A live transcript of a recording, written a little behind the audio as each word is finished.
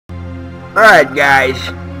Alright guys,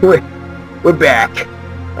 we're back,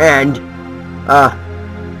 and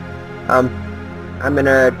I'm in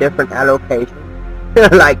a different allocation,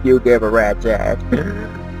 like you give a rat's ass,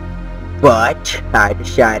 but I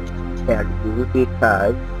decided to tell you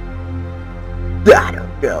because, I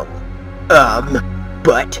don't know,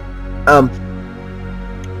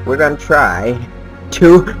 we're gonna try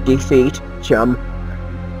to defeat some,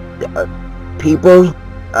 people,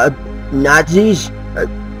 Nazis.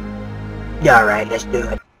 Alright, let's do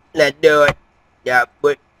it. Let's do it. Yeah,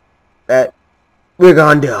 we're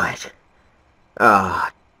gonna do it. Oh,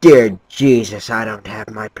 dear Jesus, I don't have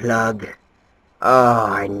my plug. Oh,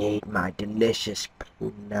 I need my delicious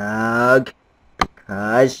plug.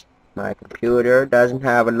 Because my computer doesn't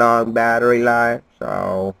have a long battery life,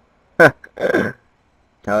 so...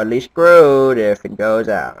 totally screwed if it goes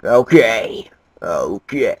out. Okay.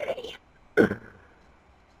 Okay.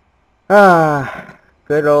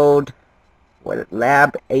 Good old... what,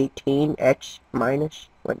 Lab 18X minus?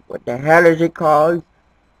 What the hell is it called?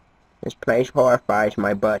 This place horrifies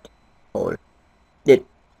my butt hole. It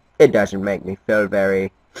doesn't make me feel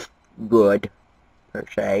very good, per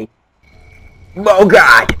se. Oh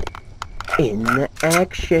God! In the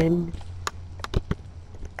action.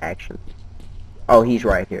 Action. Oh, he's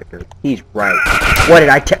right here, dude. He's right. What did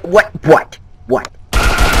I tell? What?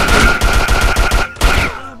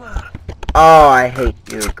 Oh, I hate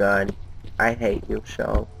you, gun. I hate you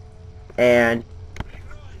so. And,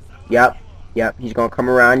 yep, he's gonna come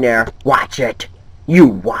around there. Watch it. You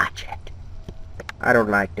watch it. I don't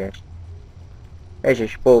like this. This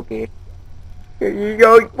is spooky. This is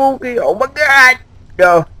so spooky. Oh my God.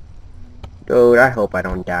 No. Dude, I hope I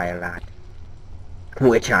don't die a lot.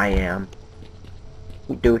 Which I am.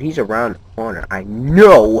 Dude, he's around the corner. I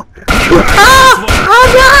know. Oh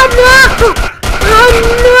God, no! Oh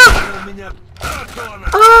no!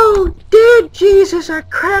 Oh, dear Jesus, I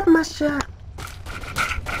crapped myself.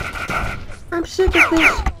 I'm sick of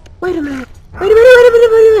this. Wait a minute. Wait a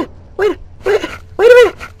minute. Wait a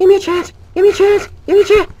minute. Give me a chance.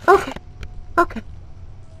 Okay.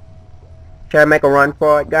 Should I make a run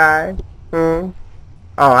for it, guys? Oh,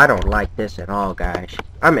 I don't like this at all, guys.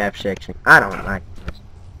 I'm F6ing. I don't like this.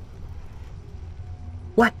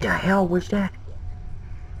 What the hell was that?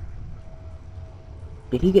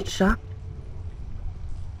 Did he get sucked?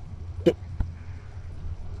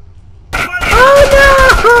 Oh no!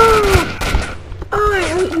 Oh, I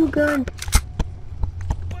hate you, gun.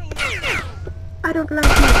 I don't like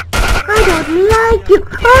you.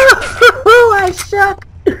 Oh, I suck.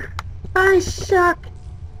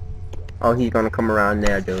 Oh, he's gonna come around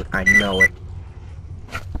there, dude. I know it.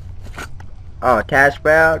 Oh, task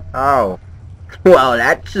failed? Oh. Well,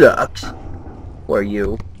 that sucks. For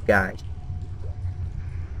you guys.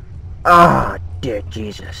 Oh, dear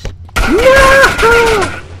Jesus.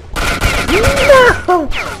 No! No!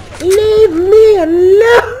 Leave me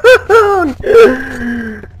alone!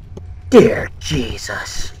 Dear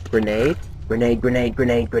Jesus. Grenade?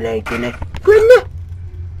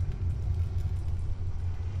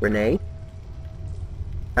 Grenade.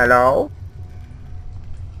 Hello?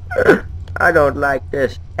 I don't like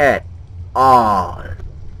this at all.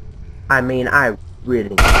 I mean, I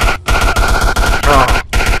really... Oh,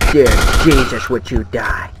 dear Jesus, would you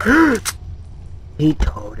die? He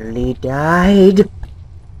totally died.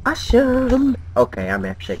 Awesome. Okay, I'm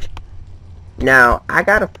F6. Now, I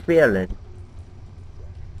got a feeling.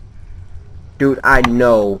 Dude, I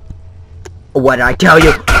know what I tell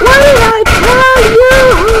you. What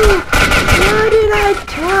did I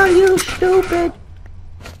tell you, stupid?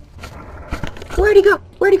 Where'd he go?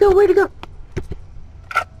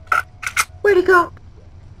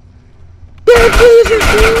 Dear Jesus,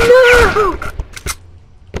 no!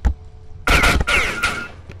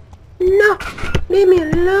 No! Leave me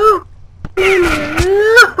alone!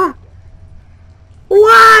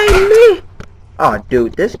 Why me? Oh,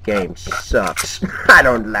 dude, this game sucks. I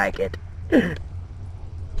don't like it. Oh,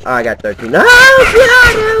 I got 13. Oh,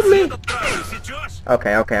 God, help me!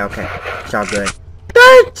 Okay. It's all good.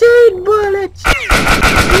 13 bullets!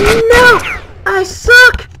 No! I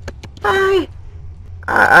suck!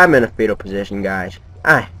 I'm in a fetal position, guys.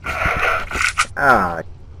 Oh,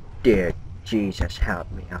 dear Jesus,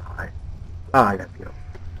 help me. Oh, I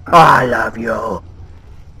love you.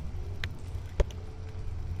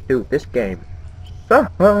 Dude, this game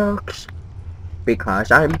sucks.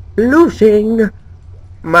 Because I'm losing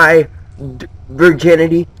my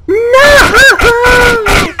virginity. No!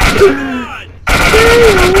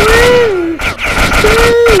 Stay away!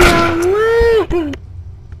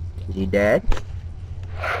 Is he dead?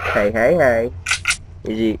 Hey.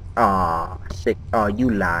 Is he... Aw, 6. Oh, you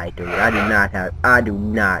lied, dude. I do not have... I do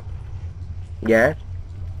not. Yes?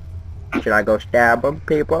 Should I go stab them,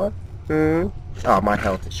 people? Hmm? Oh, my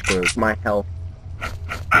health is screwed. My health.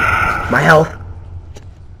 My health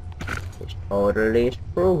is totally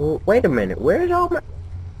screwed. Wait a minute. Where's all my...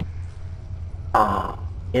 Oh.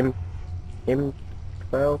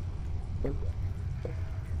 M12?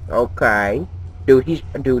 Okay. Dude, he's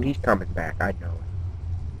coming back. I know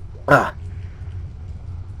it.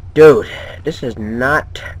 Dude, this has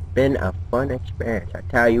not been a fun experience. I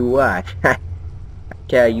tell you what. I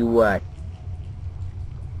tell you what.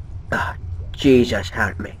 Jesus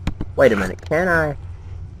help me. Wait a minute. Can I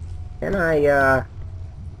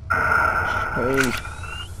change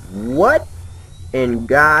what in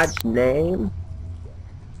God's name?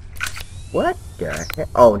 What the heck?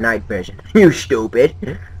 Oh, night vision. You stupid.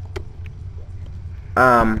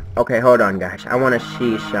 Okay, hold on, guys. I want to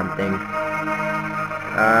see something.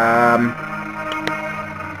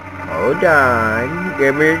 Hold on.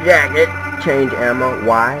 Give me a jacket. Change ammo.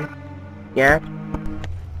 Why? Yeah?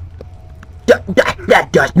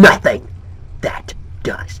 That does nothing! That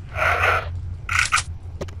does.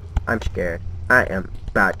 I'm scared. I am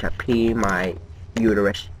about to pee my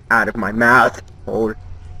uterus out of my mouth. Hold.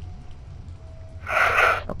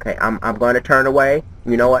 Okay, I'm going to turn away.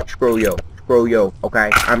 You know what? Screw you. Screw you. Okay?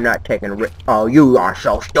 I'm not taking a risk. Oh, you are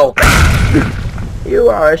so stupid. You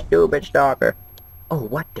are a stupid stalker. Oh,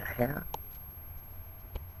 what the hell?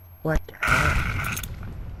 What the hell?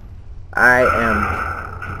 I am...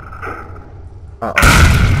 Uh-oh.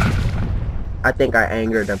 I think I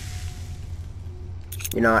angered him.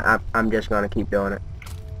 You know what? I'm just going to keep doing it.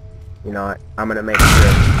 You know what? I'm going to make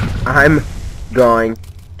sure. I'm going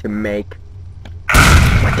to make...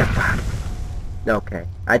 What the fuck? Okay.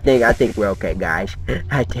 I think we're okay, guys.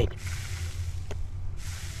 I think...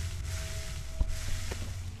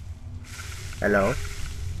 Hello?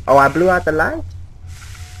 Oh, I blew out the lights?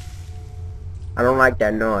 I don't like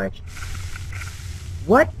that noise.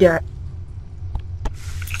 What the...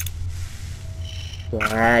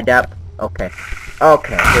 Shut up. Okay.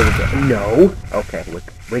 Okay, here we go. No. Okay,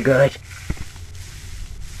 we're good.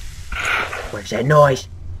 What's that noise?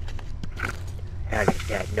 What is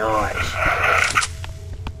that noise?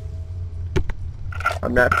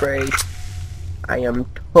 I'm not afraid. I am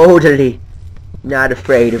totally not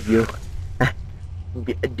afraid of you.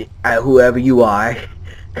 Whoever you are.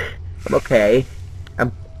 I'm okay.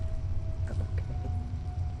 I'm okay.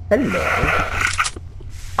 Hello.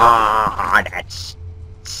 Ah, that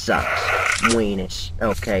sucks. Weenus.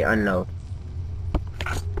 Okay, unload.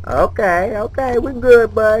 Okay, okay, we're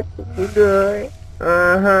good, bud. We're good.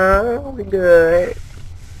 We're good.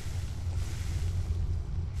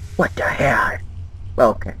 What the hell?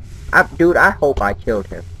 Okay. Dude, I hope I killed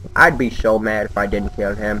him. I'd be so mad if I didn't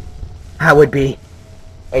kill him. I would be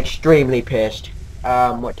extremely pissed.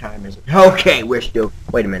 What time is it? Okay, we're still...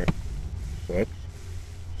 Wait a minute. 6,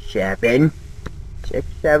 7,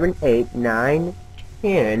 8, 9,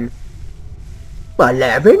 10,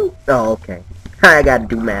 11? Oh, okay. I gotta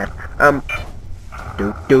do math.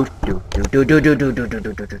 Do.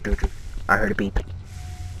 I heard a beep.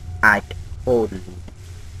 I totally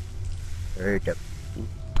heard a beep.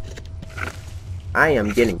 I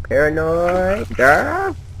am getting paranoid,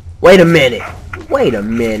 girl. Wait a minute. Wait a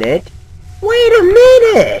minute. Wait a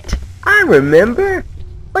minute. I remember.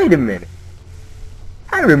 Wait a minute.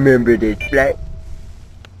 I remember this place.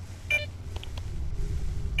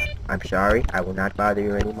 I'm sorry. I will not bother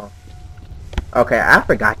you anymore. Okay, I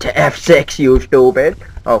forgot to F6, you stupid.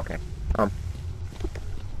 Okay. Oh,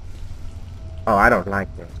 I don't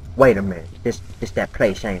like this. Wait a minute. This that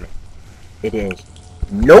place, ain't it? It is.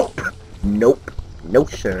 Nope. Nope. No,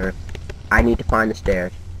 sir. I need to find the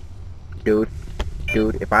stairs. Dude,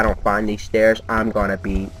 if I don't find these stairs, I'm gonna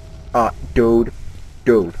be... dude.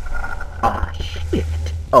 Ah, shit.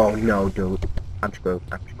 Oh, no, dude. I'm screwed.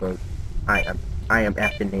 I am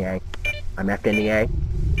F'd in the A. I'm F'd in the A.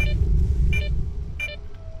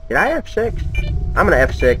 Did I F6? I'm gonna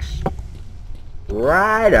F6.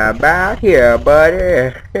 Right about here,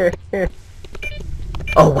 buddy.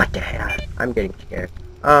 Oh, what the hell? I'm getting scared.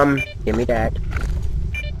 Give me that.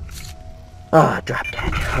 Oh, drop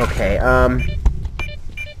that. Okay,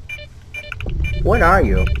 what are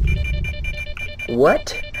you?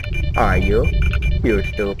 What are you? You're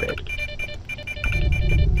stupid.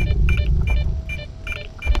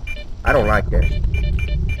 I don't like this.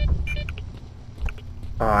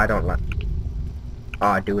 Oh, I don't like...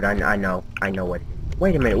 Oh, dude, I know what it is.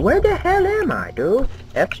 Wait a minute, where the hell am I, dude?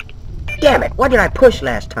 Damn it, what did I push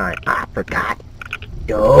last time? I forgot.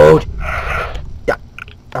 Dude.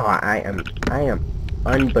 Oh, I am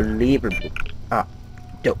unbelievably Ah,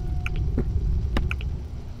 dope.